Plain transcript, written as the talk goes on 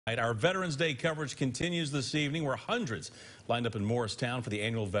Our Veterans Day coverage continues this evening, where hundreds lined up in Morristown for the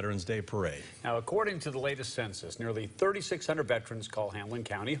annual Veterans Day Parade. Now, according to the latest census, nearly 3,600 veterans call Hamblen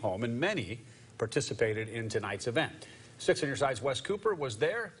County home, and many participated in tonight's event. 6 on your side's Wes Cooper was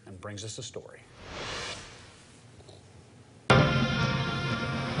there and brings us the story.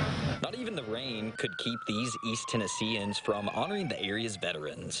 Not even the rain could keep these East Tennesseans from honoring the area's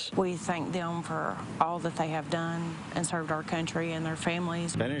veterans. We thank them for all that they have done and served our country and their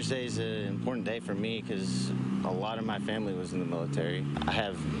families. Veterans Day is an important day for me because a lot of my family was in the military. I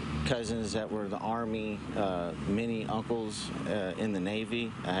have cousins that were in the Army, many uncles in the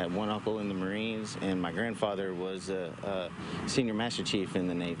Navy. I had one uncle in the Marines, and my grandfather was a senior master chief in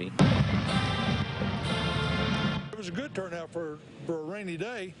the Navy. It was a good turnout for a rainy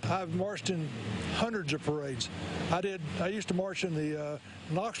day. I've marched in hundreds of parades. I used to march in the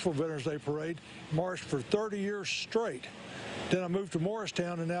Knoxville Veterans Day Parade, marched for 30 years straight. Then I moved to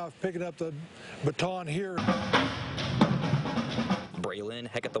Morristown, and now I'm picking up the baton here. Braylon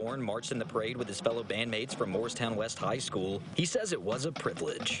Heckathorn marched in the parade with his fellow bandmates from Morristown West High School. He says it was a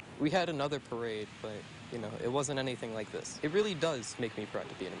privilege. We had another parade, but, it wasn't anything like this. It really does make me proud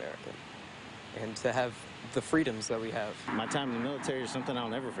to be an American and to have the freedoms that we have. My time in the military is something I'll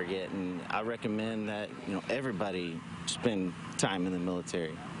never forget, and I recommend that everybody spend time in the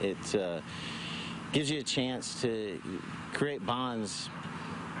military. It gives you a chance to create bonds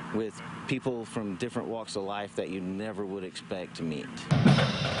with people from different walks of life that you never would expect to meet.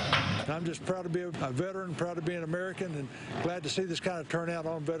 I'm just proud to be a veteran, proud to be an American, and glad to see this kind of turnout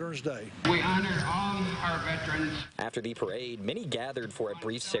on Veterans Day. We honor all our veterans. After the parade, many gathered for a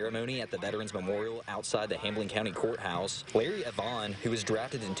brief ceremony at the Veterans Memorial outside the Hamblen County Courthouse. Larry Avon, who was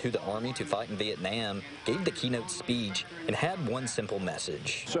drafted into the Army to fight in Vietnam, gave the keynote speech and had one simple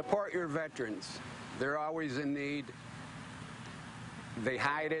message. Support your veterans. They're always in need. They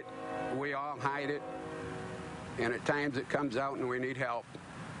hide it. We all hide it. And at times it comes out and we need help.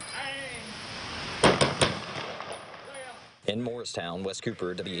 In Morristown, Wes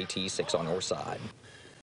Cooper, WAT 6 on your side.